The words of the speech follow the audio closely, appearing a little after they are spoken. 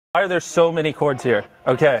Why are there so many chords here?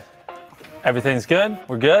 Okay. Everything's good.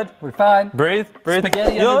 We're good. We're fine. Breathe.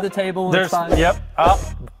 Spaghetti under the table. It's fine. Yep.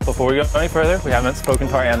 Before we go any further, we haven't spoken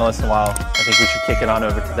to our analysts in a while. I think we should kick it on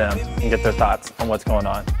over to them and get their thoughts on what's going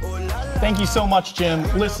on. Thank you so much, Jim.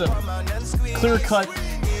 Listen, clear cut.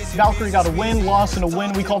 Valkyrie got a win, loss, and a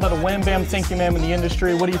win. We call that a wham bam. Thank you, ma'am, in the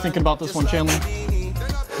industry. What do you think about this one, Chandler?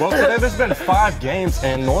 Well, today there's been 5 games,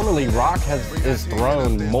 and normally rock is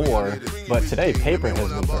thrown more, but today paper has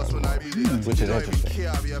been thrown more, which is interesting.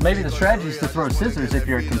 Maybe the strategy is to throw scissors if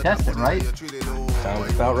you're a contestant, right?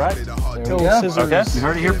 Sounds about right. There we go. Okay. You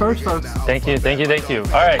heard it here first, folks. Thank you.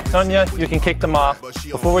 All right, Sonia, you can kick them off.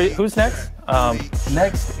 Who's next?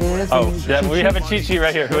 Next is. We have a cheat sheet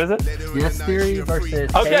right here. Who is it? Yes Theory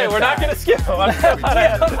versus. Okay, KSI. we're not gonna skip them. I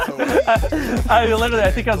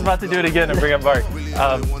think I was about to do it again and bring up Mark.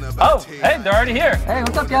 Hey, they're already here. Hey,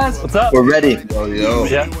 what's up, guys? What's up? We're ready. Yo.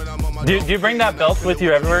 Yeah. Do you bring that belt with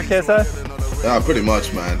you everywhere, KSI? Yeah, pretty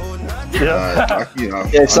much, man. Yeah.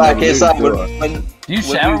 KSI, Do you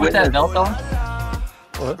shower with that belt on?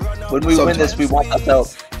 when we win this, we want that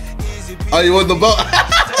belt. Oh, you want the belt?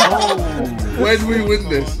 When we win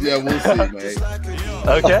this, yeah, we'll see, mate.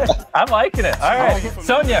 Okay, I'm liking it. All right,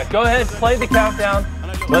 Sonia, go ahead, play the countdown.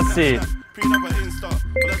 Let's see. All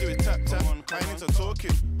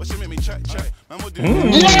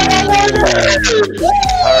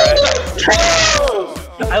right.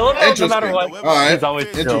 I love how no matter what, he's always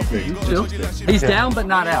chill. He's down but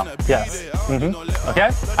not out. Yes.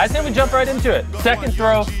 Okay, I say we jump right into it. Second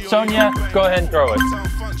throw, Sonia, go ahead and throw it.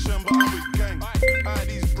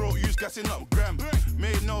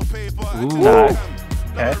 Ooh.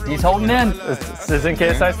 Okay. He's holding in. This isn't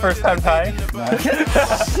KSI's first time tying.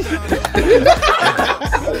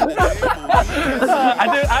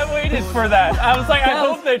 I waited for that. I was like, I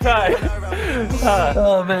hope they tie.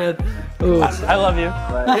 Oh man. I love you.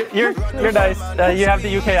 You're nice. You have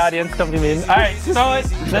the UK audience. Don't be mean. All right, throw it.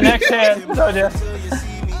 The next hand, Sonia.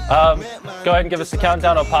 Go ahead and give us the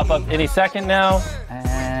countdown. It'll pop up any second now.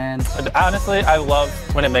 And honestly, I love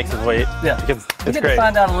when it makes us wait. Yeah, because it's great. We get to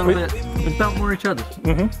find out a little bit about more each other.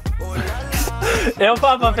 It'll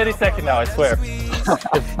pop up any second now. I swear.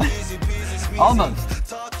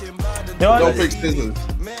 Almost. You know what? Don't pick scissors.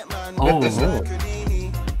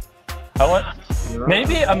 I want.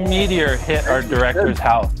 Maybe a meteor hit our director's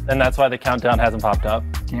house, and that's why the countdown hasn't popped up.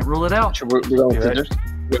 Can't rule it out. We're going with scissors.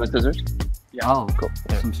 We're going with scissors. Yeah. Oh, cool.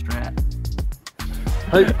 Some strat.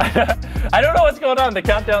 I don't know what's going on. The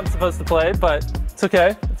countdown's supposed to play, but it's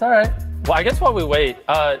okay. It's all right. Well, I guess while we wait,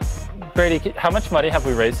 Brady, how much money have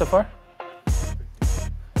we raised so far?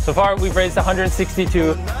 So far, we've raised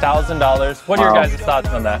 $162,000. What are your guys' thoughts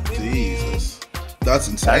on that? Jesus, that's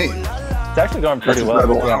insane. It's actually going pretty well.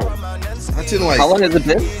 Wow. That's in like. How long has it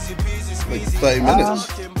been? Like 30 minutes.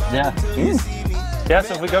 Yeah. Yeah,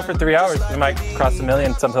 so if we go for 3 hours, we might cross $1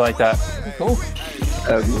 million, something like that. Cool.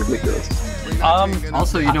 That would be ridiculous.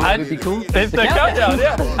 Also, you know what would be cool? It's the countdown,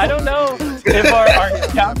 yeah. I don't know if our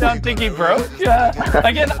countdown thingy broke.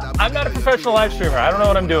 Again, I'm not a professional live streamer. I don't know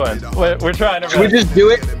what I'm doing. We're trying to. Should we just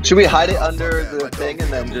do it? Should we hide it under the thing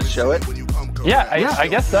and then just show it? Yeah, I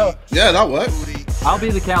guess so. Yeah, that works. I'll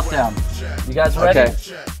be the countdown. You guys ready? Okay.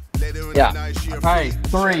 Yeah. All right,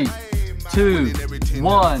 3, 2,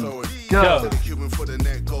 1, go.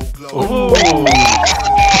 Ooh.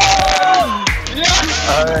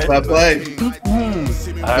 All right. Fair play.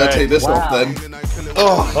 I'll take this off then.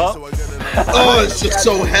 Oh, it's just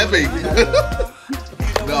so heavy.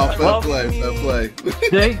 No, fair play.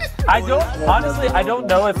 I don't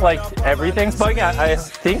know if like everything's bugging. I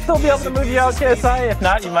think they'll be able to move you out, KSI. If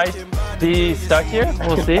not, you might be stuck here.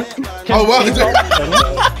 We'll see. Oh, wow.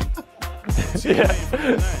 Yeah.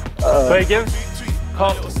 Wait,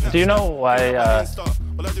 do you know why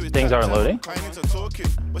things aren't loading?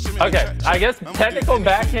 Okay, I guess technical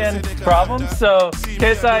backhand problem. So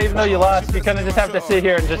KSI, even though you lost, you kind of just have to sit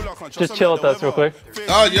here and just chill with us real quick.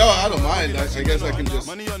 Oh, yo, I don't mind. I guess I can just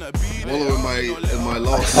wallow in my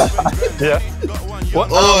loss. Yeah. What?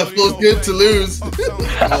 Oh, it feels good to lose.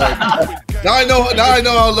 Now I know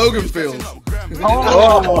how Logan feels.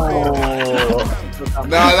 Nah,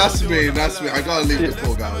 that's me. I gotta leave the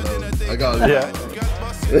poor guy alone. I gotta leave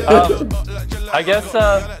him alone. I guess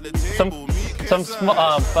some fun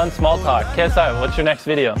small talk. KSI, what's your next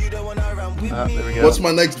video? There we go. What's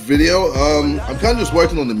my next video? I'm kind of just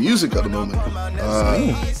working on the music at the moment.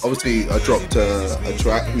 Obviously, I dropped a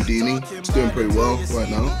track, Houdini. It's doing pretty well right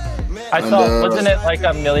now. I saw, wasn't it like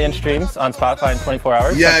 1 million streams on Spotify in 24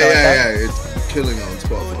 hours? Yeah. It's killing on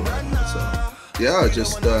Spotify right now. So yeah,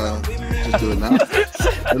 just doing that.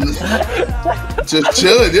 Just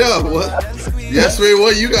chilling, yeah. What? Yes, Ray,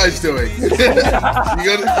 what are you guys doing? you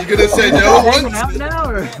gonna say no once? Out now,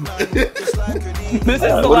 or? This is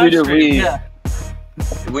the What live do stream. Yeah.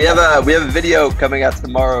 we have a video coming out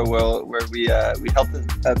tomorrow where we helped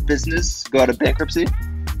a business go out of bankruptcy.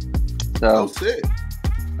 Oh, So shit.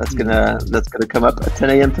 that's gonna come up at 10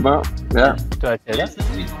 a.m. tomorrow. Yeah. Do I say that?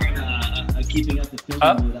 Keeping up the film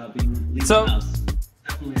without being leaving so, the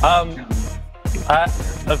house.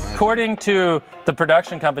 According to the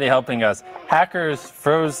production company helping us, hackers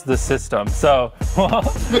froze the system. So,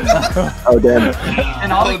 Oh damn.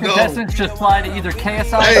 And all the Oh, no. contestants just fly to either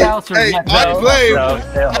KSI's house or Hey, next. I blame. no.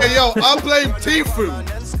 Hey, yo, I blame Tifu.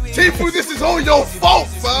 Tifu, this is all your fault,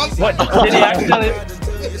 fam. What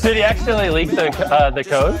did he actually leak the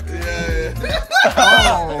code? Yeah.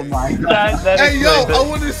 Oh my god. That Hey, yo, explains I it.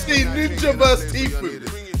 want to see Ninja vs Tifu.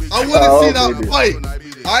 I want to see that baby. fight.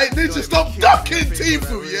 Alright, Ninja, stop ducking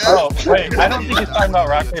Tifu, yeah? Oh wait, I don't think he's talking about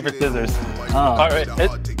rock paper scissors. Oh. All right,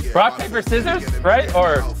 rock paper scissors, right?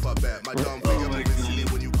 Or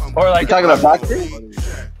like You talking about boxing?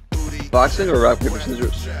 Boxing or rock paper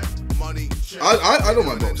scissors? I don't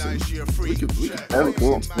mind boxing. We could. Oh,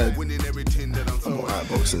 cool. I don't mind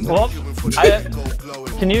boxing. Well,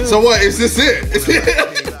 can you? So what? Is this it? Is it?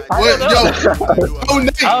 Wait, yo,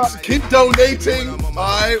 donate. Keep donating.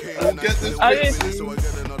 Alright, we'll get this. I mean, fixed.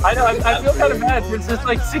 I know. I feel kind of bad. It's just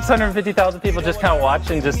like 650,000 people just kind of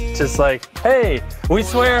watching, just like, hey, we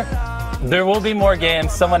swear there will be more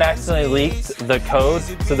games. Someone accidentally leaked the code,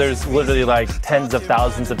 so there's literally like tens of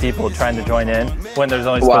thousands of people trying to join in when there's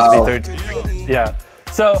only supposed to be 13. Yeah.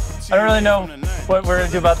 So I don't really know what we're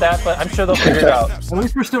gonna do about that, but I'm sure they'll figure it out. At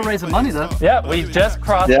least we're still raising money though. Yeah, we just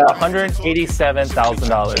crossed Yeah.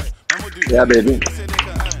 $187,000. Yeah, baby.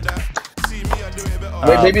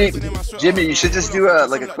 Wait, maybe Jimmy, you should just do a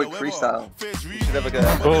quick freestyle. You should have like a.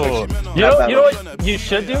 Ooh. You know what you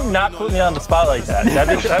should do? Not put me on the spot like that.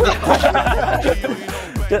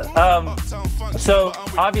 So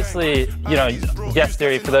obviously, Yes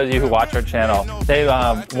Theory, for those of you who watch our channel, they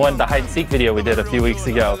won the hide and seek video we did a few weeks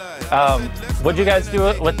ago. Would you guys do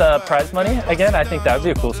it with the prize money again? I think that would be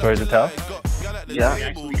a cool story to tell.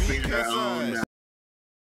 Yeah.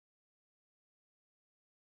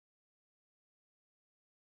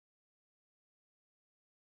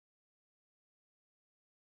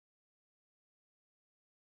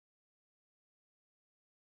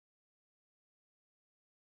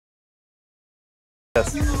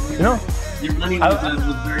 Yes. Your money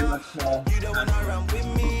was very much.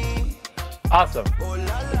 Awesome.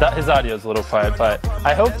 His audio is a little quiet, but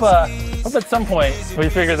I hope at some point we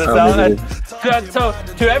figure this out. maybe. So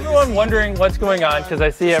to everyone wondering what's going on, because I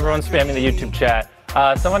see everyone spamming the YouTube chat,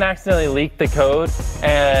 someone accidentally leaked the code,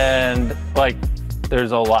 and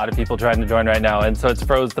there's a lot of people trying to join right now, and so it's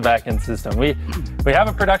froze the backend system. We have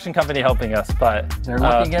a production company helping us, but They're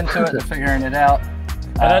looking into it and figuring it out.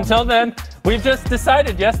 and until then, we've just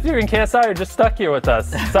decided Yes Theory and KSI are just stuck here with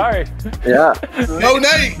us. Sorry. Yeah.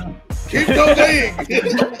 Donate. Keep donating.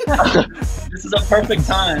 This is a perfect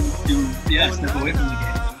time to step away from the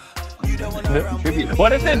game.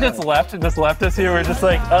 What if they just left us here? We're just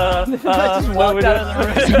like, Just walked out of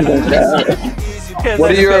the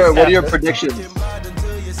What are your predictions?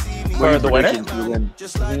 For the winner? predictions for the win?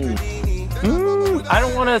 I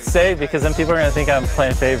don't want to say because then people are going to think I'm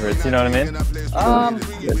playing favorites. You know what I mean?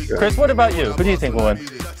 Chris, what about you? Who do you think will win?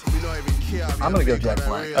 I'm gonna go Jack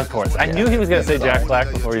Black. Of course. I knew he was going to say Jack Black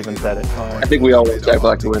before he even said it. I think we all want Jack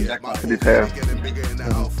Black to win. To be fair.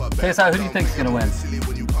 KSI, who do you think's gonna win?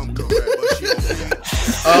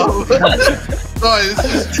 Sorry, this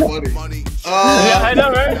is funny. Yeah, I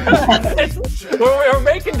know, right? We're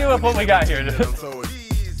making do with what we got here.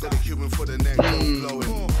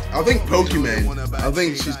 I think Pokemon. I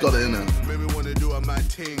think she's got it in her.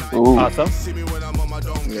 Ooh. Awesome.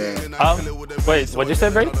 Yeah. Wait, what'd you say,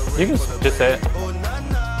 Brady? You can just say it.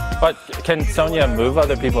 But can Sonya move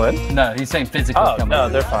other people in? No, he's saying physically. Oh, no,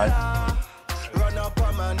 they're fine.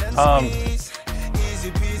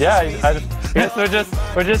 Yeah, I guess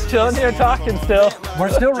we're just chilling here talking still. We're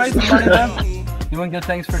still raising money though. Doing good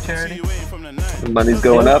things for charity. The money's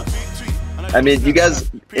going up. I mean, you guys,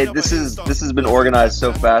 this has been organized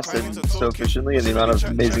so fast and so efficiently, and the amount of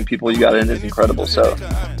amazing people you got in is incredible. So,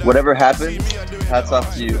 whatever happens, hats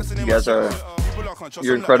off to you. You guys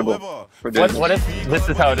you're incredible for doing What if this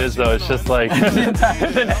is how it is though? It's just like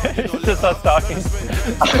it's just us talking.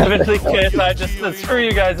 Eventually KSI just says, screw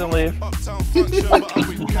you guys and leave.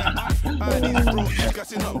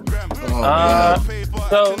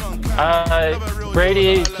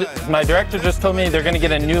 Brady, my director just told me they're going to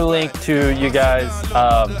get a new link to you guys,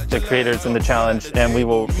 the creators in the challenge, and we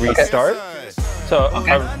will restart. Okay. So,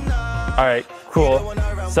 all right, cool.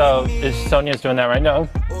 So, Sonia's doing that right now.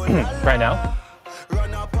 Right now.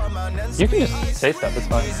 You can just say stuff, it's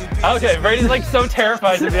fine. Okay, Brady's like so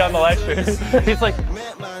terrified to be on the live stream. He's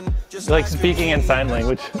like speaking in sign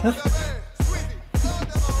language.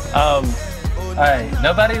 Alright,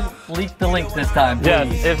 nobody leaked the link this time, please.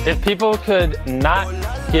 Yeah, if people could not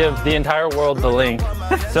give the entire world the link,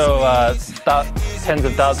 so tens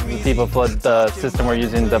of thousands of people flood the system we're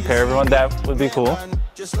using to pair everyone, that would be cool.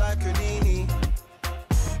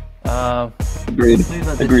 Agreed.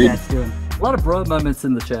 Agreed. A lot of bro moments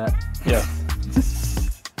in the chat. Yeah.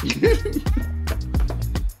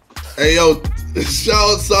 Hey yo, shout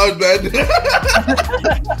out Side Man.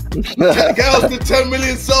 Get us to 10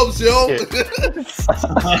 million subs, yo.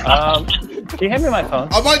 Can you hand me my phone?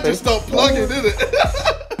 I might just start plugging in it.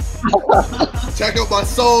 Check out my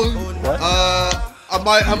song. What? I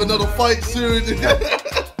might have another fight soon.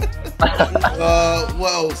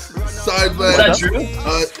 What else? Side Man. Is that true?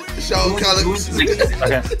 Shout out Calix.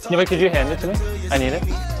 Okay. Yeah, but could you hand it to me? I need it.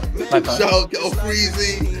 My phone. Shout out Freezy.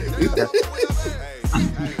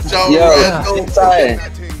 Shout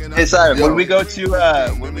out Hey, Sire, when we go to the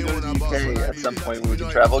UK at some point when we can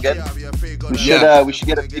travel again, we should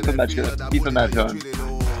get a FIFA match going.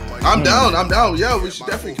 I'm down. Yeah, we should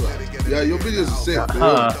definitely collab. Yeah, your videos are sick, dude.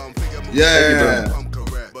 Yeah.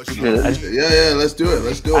 Yeah, let's do it.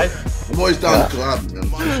 I'm always down to collab, man,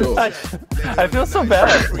 for sure. I feel so bad.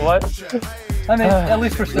 What? I mean, at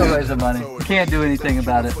least we're still raising money. We can't do anything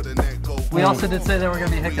about it. We also did say there were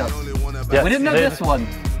going to be hiccups. Yes, we didn't know this one.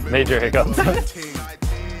 Major hiccups.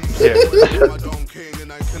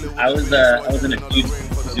 I was in a huge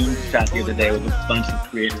Zoom chat the other day with a bunch of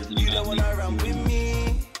creators, and you got linked to it.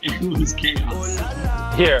 It was chaos.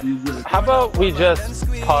 Here, how about we just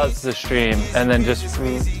pause the stream and then just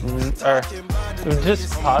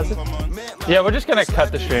pause it? Yeah, we're just gonna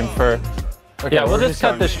cut the stream for. Okay, yeah, we'll just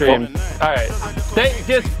cut the stream. All right,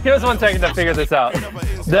 give us 1 second to figure this out.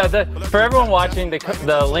 For everyone watching,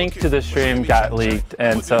 the link to the stream got leaked,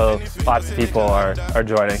 and so lots of people are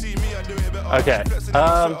joining. Okay,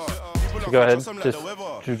 so go ahead.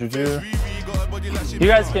 You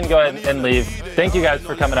guys can go ahead and leave. Thank you guys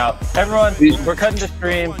for coming out. Everyone, we're cutting the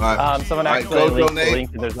stream. Someone actually linked the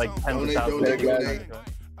link, and there's like tens of thousands of you guys.